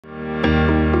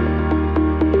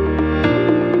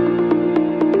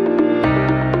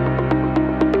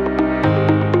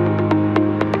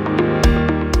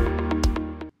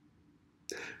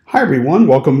Hi everyone,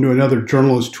 welcome to another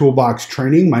Journalist Toolbox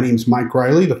training. My name is Mike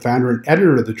Reilley, the founder and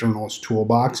editor of the Journalist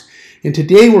Toolbox. And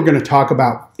today we're going to talk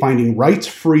about finding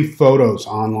rights-free photos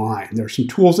online. There are some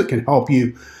tools that can help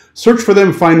you search for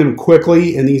them and find them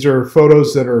quickly. And these are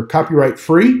photos that are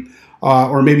copyright-free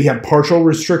or maybe have partial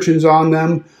restrictions on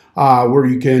them where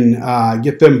you can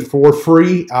get them for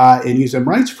free and use them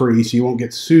rights-free so you won't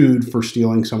get sued for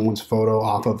stealing someone's photo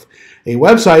off of a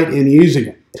website and using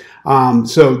it.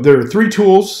 So there are three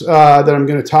tools that I'm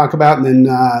going to talk about, and then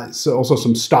also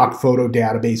some stock photo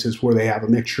databases where they have a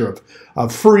mixture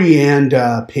of free and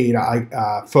paid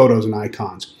photos and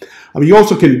icons. You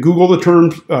also can Google the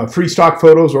term free stock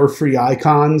photos or free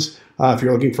icons if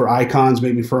you're looking for icons,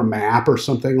 maybe for a map or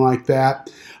something like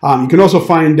that. You can also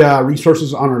find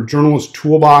resources on our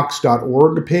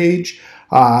journalisttoolbox.org page.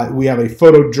 We have a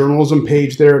photo journalism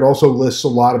page there. It also lists a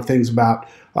lot of things about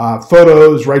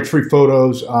photos, rights-free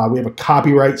photos. We have a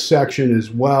copyright section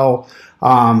as well.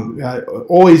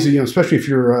 Always, especially if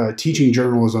you're teaching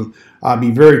journalism, be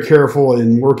very careful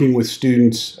in working with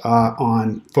students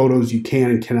on photos you can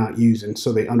and cannot use, and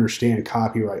so they understand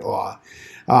copyright law.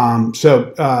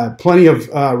 Plenty of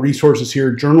resources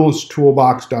here.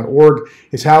 Journalisttoolbox.org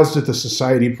is housed at the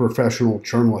Society of Professional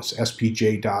Journalists,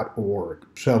 spj.org.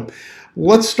 So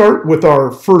let's start with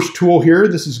our first tool here.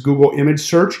 This is Google Image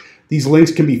Search. These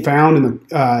links can be found in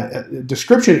the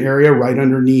description area right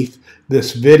underneath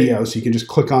this video, so you can just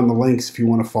click on the links if you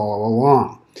want to follow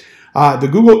along. The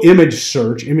Google Image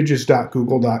Search,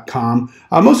 images.google.com.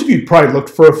 Most of you probably looked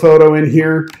for a photo in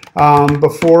here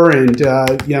before, and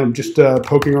just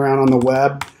poking around on the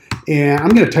web. And I'm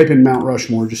going to type in Mount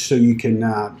Rushmore just so you can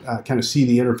kind of see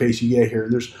the interface you get here.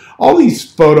 There's all these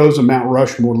photos of Mount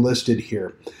Rushmore listed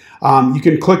here. You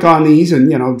can click on these,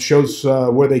 and it shows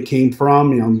where they came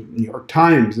from. New York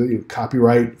Times,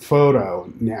 copyright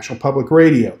photo, National Public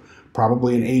Radio,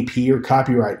 probably an AP or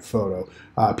copyright photo.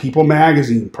 People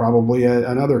Magazine, probably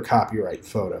another copyright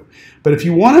photo. But if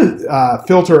you want to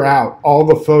filter out all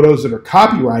the photos that are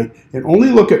copyright and only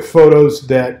look at photos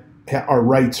that are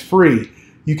rights free,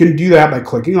 you can do that by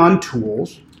clicking on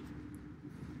Tools,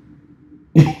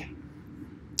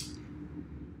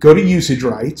 go to Usage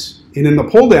Rights, and in the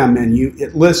pull-down menu,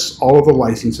 it lists all of the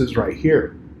licenses right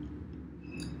here.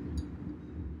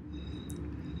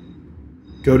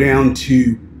 Go down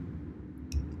to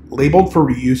Labeled for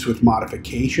Reuse with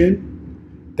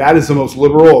Modification. That is the most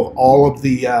liberal of all of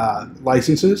the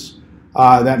licenses.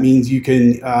 That means you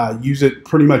can use it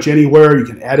pretty much anywhere. You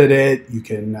can edit it, you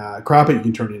can crop it, you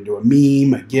can turn it into a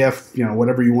meme, a GIF,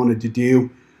 whatever you wanted to do.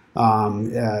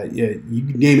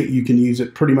 You name it, you can use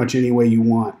it pretty much any way you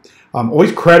want.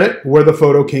 Always credit where the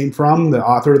photo came from, the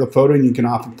author of the photo, and you can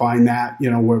often find that,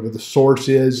 wherever the source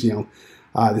is,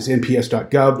 this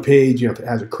nps.gov page, if it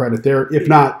has a credit there. If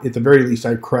not, at the very least,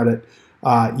 I'd credit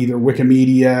either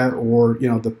WikiMedia or,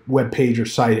 the web page or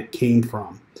site it came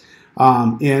from.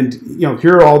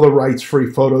 Here are all the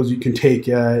rights-free photos you can take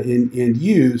and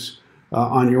use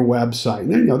on your website.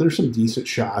 And then, there's some decent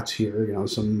shots here,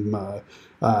 some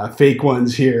fake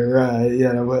ones here.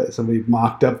 Somebody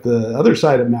mocked up the other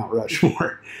side of Mount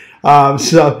Rushmore.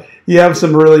 So you have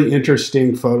some really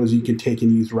interesting photos you can take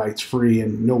and use rights-free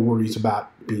and no worries about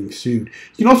being sued.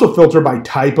 You can also filter by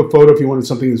type of photo if you wanted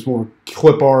something that's more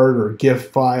clip art or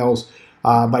GIF files.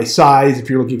 By size, if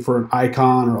you're looking for an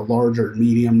icon or a larger,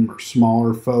 medium, or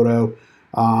smaller photo.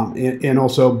 And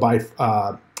also by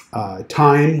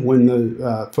time when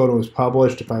the photo was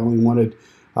published. If I only wanted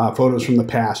photos from the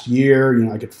past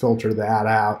year, I could filter that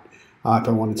out if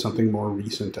I wanted something more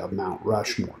recent of Mount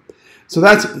Rushmore. So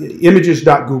that's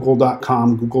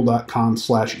images.google.com,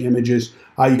 google.com/images.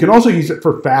 You can also use it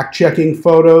for fact-checking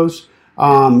photos.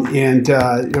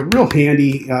 Real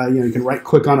handy, you can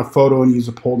right-click on a photo and use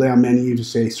a pull-down menu to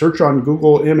say, search on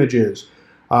Google Images.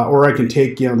 Or I can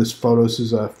take, this photo. This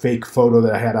is a fake photo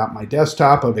that I had on my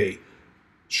desktop of a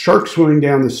shark swimming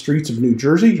down the streets of New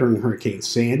Jersey during Hurricane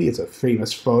Sandy. It's a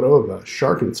famous photo of a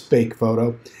shark, and it's a fake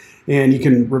photo. And you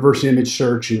can reverse image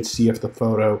search and see if the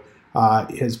photo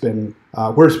has been,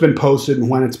 where it's been posted and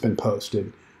when it's been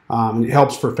posted. And it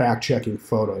helps for fact-checking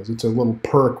photos. It's a little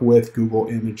perk with Google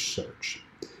Image Search.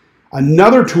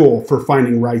 Another tool for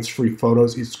finding rights-free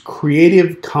photos is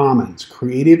Creative Commons,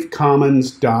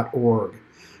 creativecommons.org.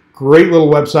 Great little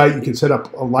website. You can set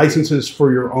up licenses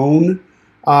for your own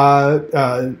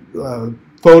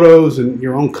photos and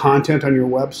your own content on your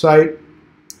website.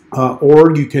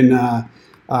 Or you can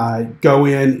go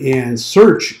in and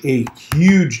search a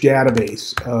huge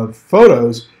database of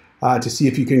photos to see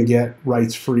if you can get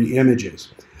rights-free images.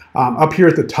 Up here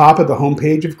at the top of the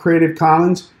homepage of Creative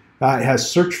Commons, it has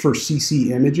search for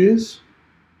CC images.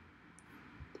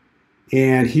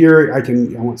 And here I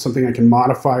want something I can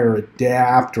modify or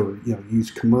adapt or use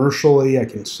commercially. I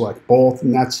can select both,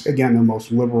 and that's again the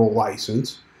most liberal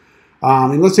license.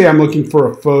 And let's say I'm looking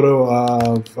for a photo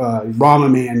of Rahm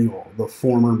Emanuel, the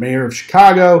former mayor of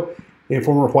Chicago and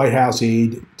former White House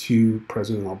aide to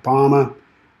President Obama.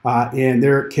 And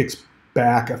there it kicks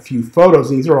back a few photos.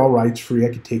 These are all rights free. I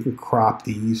could take and crop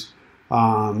these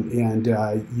and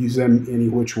use them any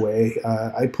which way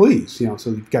I please.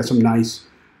 So you've got some nice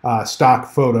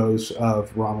stock photos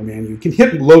of Rahm Emanuel. You can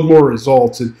hit load more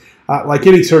results, and like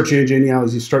any search engine,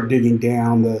 as you start digging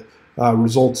down, the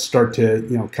results start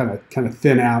to kind of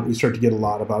thin out. You start to get a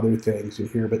lot of other things in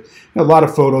here, but a lot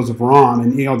of photos of Rahm,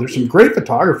 and there's some great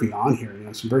photography on here.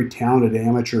 Some very talented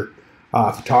amateur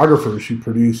photographers who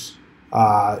produce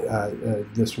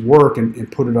this work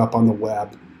and put it up on the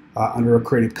web under a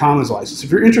Creative Commons license.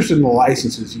 If you're interested in the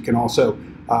licenses, you can also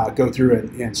go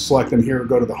through and select them here, or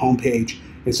go to the home page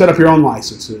and set up your own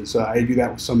licenses. I do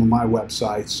that with some of my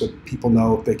websites so people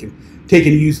know if they can take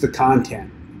and use the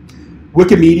content.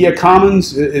 WikiMedia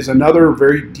Commons is another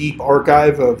very deep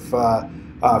archive of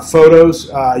photos.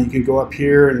 You can go up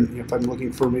here, and if I'm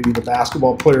looking for maybe the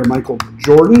basketball player Michael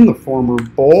Jordan, the former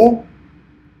Bull,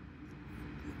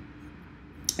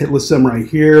 it lists them right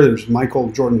here. There's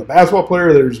Michael Jordan, the basketball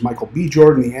player. There's Michael B.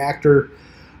 Jordan, the actor.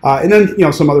 And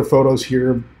then, some other photos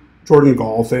here of Jordan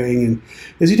golfing. And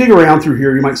as you dig around through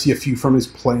here, you might see a few from his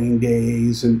playing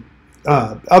days and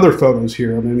other photos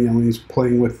here. Maybe when he's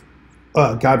playing with,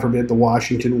 God forbid, the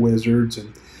Washington Wizards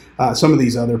and some of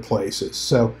these other places.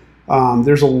 So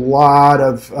there's a lot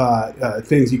of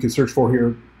things you can search for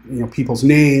here. People's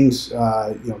names,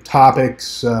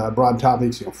 topics, broad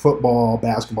topics, football,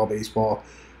 basketball, baseball,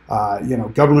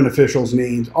 government officials'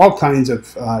 names, all kinds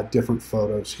of different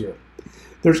photos here.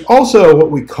 There's also what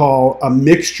we call a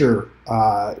mixture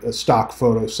stock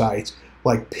photo sites,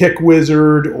 like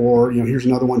PickWizard, or here's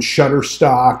another one,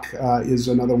 Shutterstock is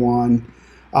another one,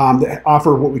 that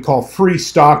offer what we call free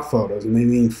stock photos. And they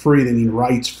mean free, they mean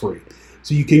rights free.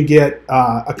 So you can get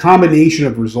a combination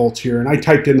of results here. And I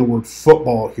typed in the word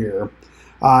football here,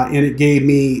 and it gave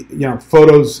me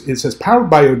photos. It says powered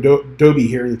by Adobe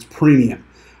here, and it's premium.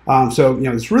 So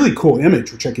this really cool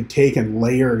image, which I could take and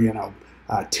layer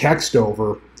text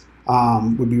over,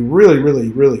 would be really, really,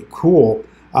 really cool.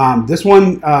 This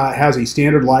one has a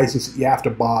standard license that you have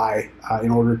to buy in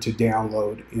order to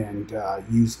download and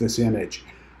use this image.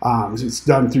 It's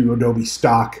done through Adobe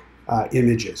stock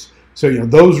images. So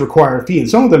those require a fee, and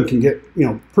some of them can get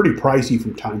pretty pricey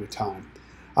from time to time.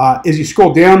 As you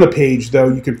scroll down the page, though,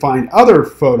 you can find other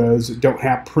photos that don't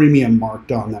have premium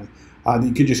marked on them. That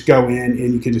you can just go in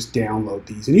and you can just download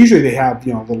these. And usually they have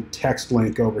a little text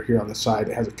link over here on the side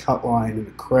that has a cut line and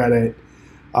a credit,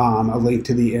 a link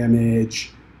to the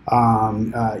image.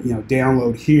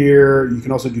 Download here. You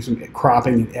can also do some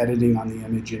cropping and editing on the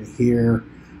image in here.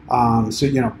 So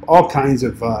all kinds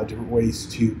of different ways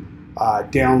to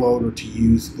download or to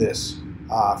use this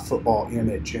football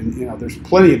image. And there's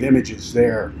plenty of images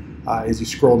there as you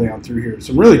scroll down through here.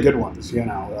 Some really good ones. This kind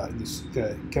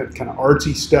of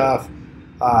artsy stuff.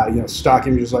 Stock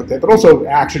images like that, but also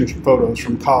action photos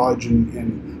from college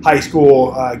and high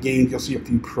school games. You'll see a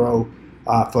few pro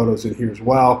photos in here as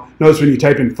well. Notice when you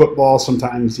type in football,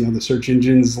 sometimes the search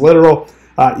engine's literal.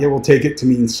 It will take it to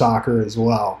mean soccer as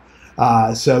well.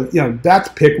 So that's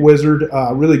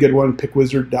PickWizard, really good one.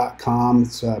 PickWizard.com.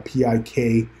 It's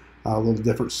P-I-K, a little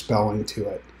different spelling to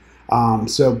it.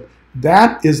 So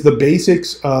that is the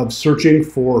basics of searching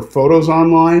for photos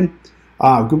online.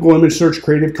 Google image search,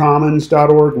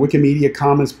 creativecommons.org, WikiMedia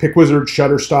Commons, PickWizard,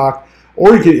 Shutterstock,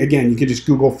 or you can just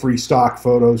Google free stock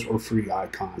photos or free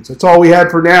icons. That's all we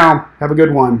had for now. Have a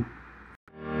good one.